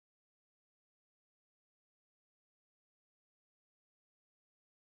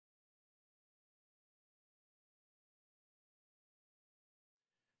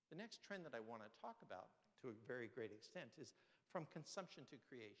The next trend that I want to talk about to a very great extent is from consumption to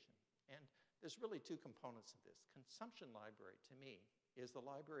creation. And there's really two components of this. Consumption library, to me, is the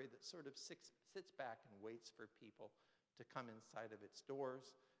library that sort of sits back and waits for people to come inside of its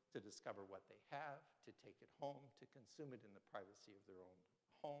doors, to discover what they have, to take it home, to consume it in the privacy of their own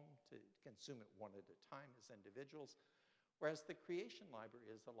home, to consume it one at a time as individuals. Whereas the creation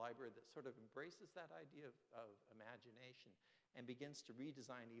library is a library that sort of embraces that idea of imagination and begins to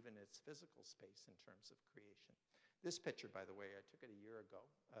redesign even its physical space in terms of creation. This picture, by the way, I took it a year ago.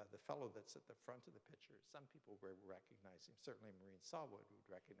 The fellow that's at the front of the picture, some people will recognize him. Certainly Maureen Sawwood would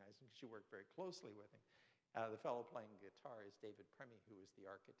recognize him because she worked very closely with him. The fellow playing guitar is David Premy, who was the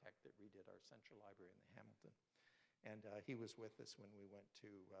architect that redid our central library in the Hamilton. And he was with us when we went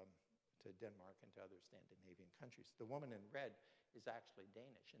to Denmark and to other Scandinavian countries. The woman in red is actually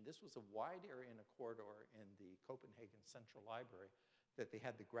Danish. And this was a wide area in a corridor in the Copenhagen Central Library that they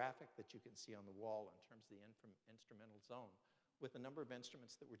had the graphic that you can see on the wall in terms of the instrumental zone with a number of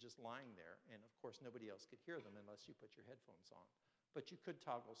instruments that were just lying there. And of course, nobody else could hear them unless you put your headphones on. But you could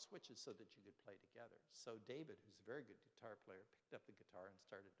toggle switches so that you could play together. So David, who's a very good guitar player, picked up the guitar and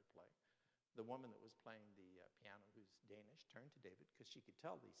started to play. The woman that was playing the piano, who's Danish, turned to David because she could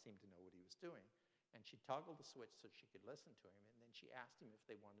tell that he seemed to know what he was doing. And she toggled the switch so she could listen to him. And then she asked him if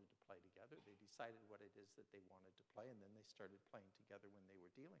they wanted to play together. They decided what it is that they wanted to play. And then they started playing together when they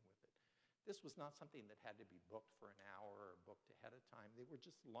were dealing with it. This was not something that had to be booked for an hour or booked ahead of time. They were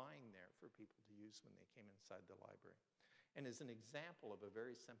just lying there for people to use when they came inside the library. And as an example of a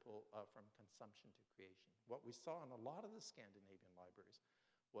very simple from consumption to creation, what we saw in a lot of the Scandinavian libraries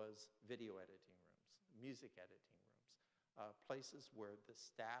was video editing rooms, music editing rooms, places where the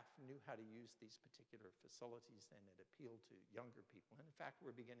staff knew how to use these particular facilities and it appealed to younger people. And in fact,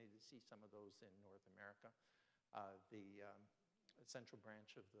 we're beginning to see some of those in North America. The central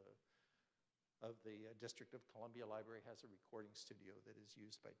branch of the District of Columbia Library has a recording studio that is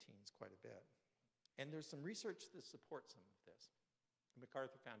used by teens quite a bit. And there's some research that supports some of this. The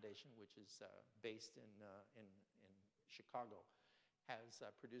MacArthur Foundation, which is based in Chicago, has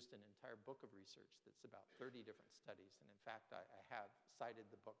produced an entire book of research that's about 30 different studies. And in fact, I have cited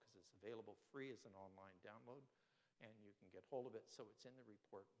the book because it's available free as an online download, and you can get hold of it. So it's in the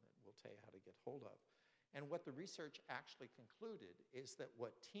report that we'll tell you how to get hold of. And what the research actually concluded is that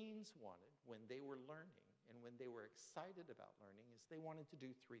what teens wanted when they were learning and when they were excited about learning is they wanted to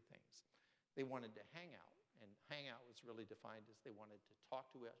do three things. They wanted to hang out, and hang out was really defined as they wanted to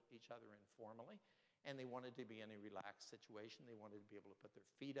talk to each other informally, and they wanted to be in a relaxed situation. They wanted to be able to put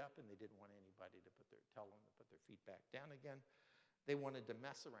their feet up, and they didn't want anybody to tell them to put their feet back down again. They wanted to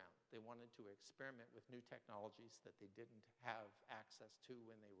mess around. They wanted to experiment with new technologies that they didn't have access to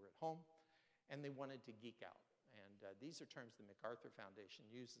when they were at home, and they wanted to geek out. And these are terms the MacArthur Foundation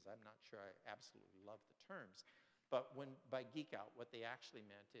uses. I'm not sure I absolutely love the terms. But by geek out, what they actually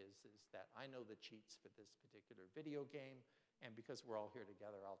meant is that I know the cheats for this particular video game, and because we're all here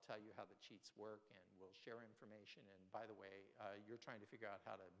together, I'll tell you how the cheats work, and we'll share information. And by the way, you're trying to figure out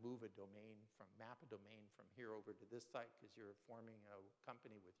how to move a domain map a domain from here over to this site because you're forming a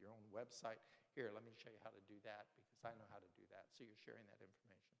company with your own website. Here, let me show you how to do that because I know how to do that. So you're sharing that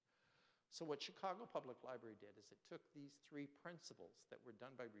information. So what Chicago Public Library did is it took these three principles that were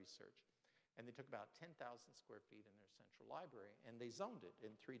done by research, and they took about 10,000 square feet in their central library, and they zoned it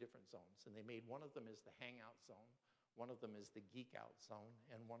in three different zones. And they made one of them as the hangout zone, one of them is the geek out zone,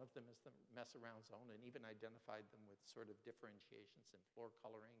 and one of them is the mess around zone, and even identified them with sort of differentiations in floor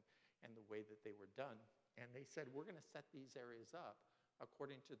coloring and the way that they were done. And they said, we're going to set these areas up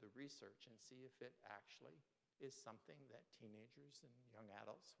according to the research and see if it actually is something that teenagers and young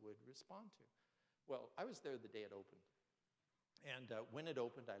adults would respond to. Well, I was there the day it opened. And when it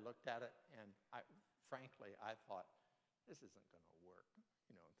opened, I looked at it, and frankly, I thought, this isn't going to work.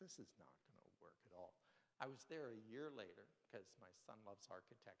 You know, this is not going to work at all. I was there a year later because my son loves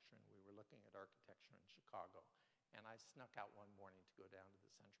architecture, and we were looking at architecture in Chicago. And I snuck out one morning to go down to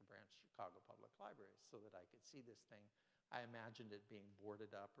the Central Branch Chicago Public Library so that I could see this thing. I imagined it being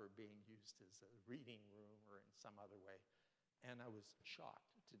boarded up or being used as a reading room or in some other way. And I was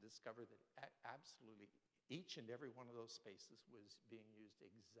shocked to discover that absolutely each and every one of those spaces was being used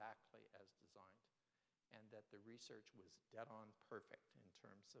exactly as designed, and that the research was dead on perfect in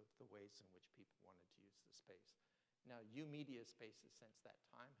terms of the ways in which people wanted to use the space. Now, U-Media spaces since that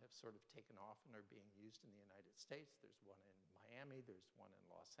time have sort of taken off and are being used in the United States. There's one in Miami, there's one in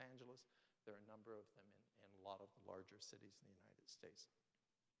Los Angeles. There are a number of them in a lot of the larger cities in the United States.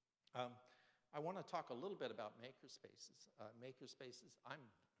 I want to talk a little bit about makerspaces. Makerspaces, I'm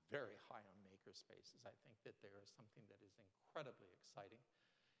very high on makerspaces. I think that there is something that is incredibly exciting.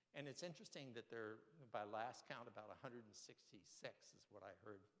 And it's interesting that there, by last count, about 166 is what I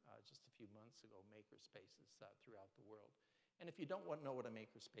heard just a few months ago, makerspaces throughout the world. And if you don't know what a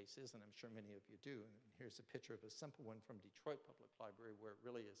makerspace is, and I'm sure many of you do, and here's a picture of a simple one from Detroit Public Library where it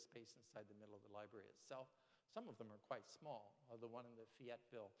really is space inside the middle of the library itself. Some of them are quite small. The one in the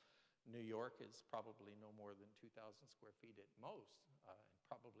Fayetteville, New York is probably no more than 2,000 square feet at most, and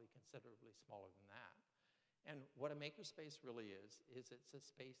probably considerably smaller than that. And what a makerspace really is it's a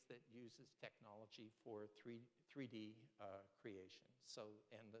space that uses technology for 3D creation. So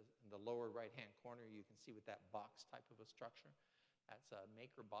in the lower right-hand corner, you can see with that box type of a structure, that's a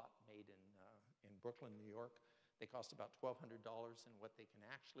MakerBot made in Brooklyn, New York. They cost about $1,200, and what they can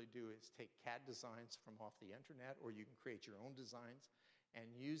actually do is take CAD designs from off the internet, or you can create your own designs, and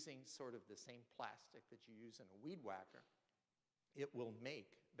using sort of the same plastic that you use in a weed whacker, it will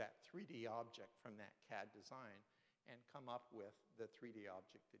make that 3D object from that CAD design and come up with the 3D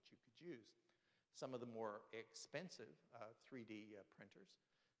object that you could use. Some of the more expensive 3D printers,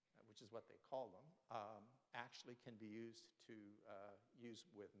 which is what they call them, actually can be used to use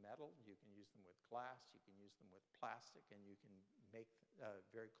with metal. You can use them with glass. You can use them with plastic, and you can make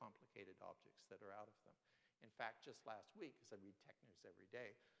very complicated objects that are out of them. In fact, just last week, because I read tech news every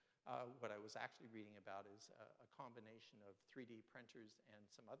day, what I was actually reading about is a combination of 3D printers and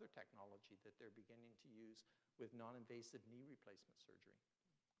some other technology that they're beginning to use with non-invasive knee replacement surgery,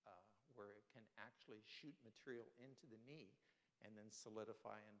 where it can actually shoot material into the knee and then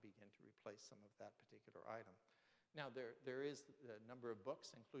solidify and begin to replace some of that particular item. Now, there is a number of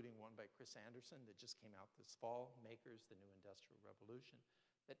books, including one by Chris Anderson that just came out this fall, Makers, The New Industrial Revolution,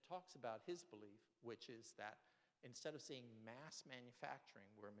 that talks about his belief, which is that instead of seeing mass manufacturing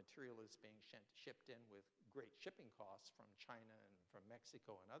where material is being shipped in with great shipping costs from China and from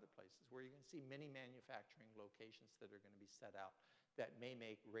Mexico and other places, where you're going to see many manufacturing locations that are going to be set out that may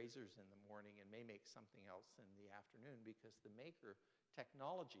make razors in the morning and may make something else in the afternoon, because the maker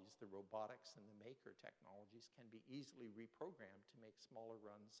technologies, the robotics and the maker technologies, can be easily reprogrammed to make smaller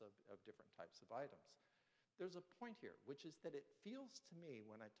runs of different types of items. There's a point here, which is that it feels to me,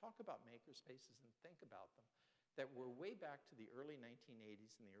 when I talk about maker spaces and think about them, that we're way back to the early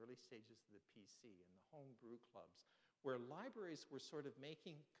 1980s and the early stages of the PC and the home brew clubs, where libraries were sort of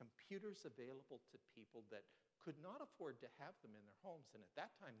making computers available to people that could not afford to have them in their homes. And at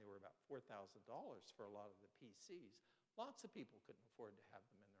that time, they were about $4,000 for a lot of the PCs. Lots of people couldn't afford to have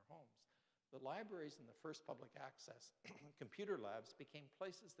them in their homes. The libraries and the first public access computer labs became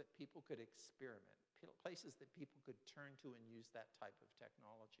places that people could experiment, places that people could turn to and use that type of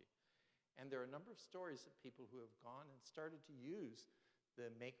technology. And there are a number of stories of people who have gone and started to use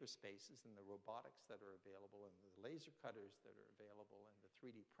the maker spaces and the robotics that are available and the laser cutters that are available and the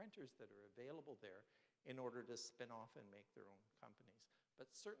 3D printers that are available there in order to spin off and make their own companies, but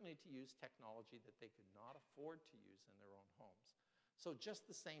certainly to use technology that they could not afford to use in their own homes. So just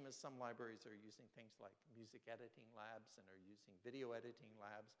the same as some libraries are using things like music editing labs and are using video editing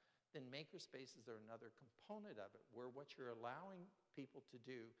labs, then maker spaces are another component of it, where what you're allowing people to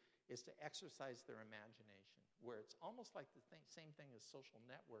do is to exercise their imagination, where it's almost like the same thing as social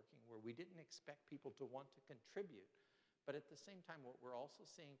networking, where we didn't expect people to want to contribute. But at the same time, what we're also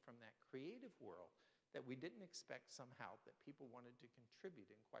seeing from that creative world, that we didn't expect somehow that people wanted to contribute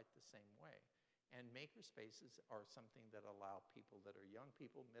in quite the same way. And maker spaces are something that allow people that are young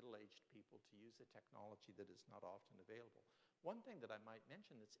people, middle-aged people, to use a technology that is not often available. One thing that I might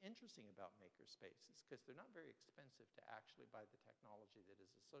mention that's interesting about maker spaces, because they're not very expensive to actually buy the technology that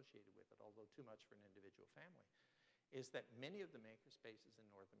is associated with it, although too much for an individual family, is that many of the maker spaces in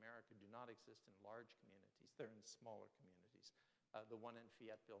North America do not exist in large communities. They're in smaller communities. The one in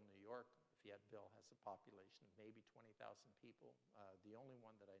Fayetteville, New York, Fayetteville has a population of maybe 20,000 people. The only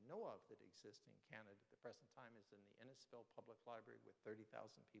one that I know of that exists in Canada at the present time is in the Innisfil Public Library with 30,000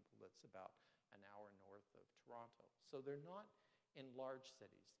 people. That's about an hour north of Toronto. So they're not in large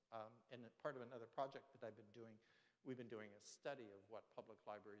cities. And part of another project that I've been doing, we've been doing a study of what public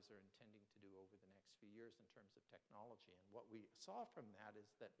libraries are intending to do over the next few years in terms of technology. And what we saw from that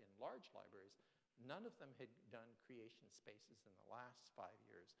is that in large libraries, none of them had done creation spaces in the last 5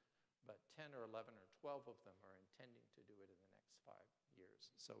 years, but 10 or 11 or 12 of them are intending to do it in the next 5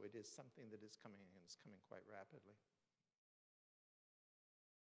 years. So it is something that is coming, and it's coming quite rapidly.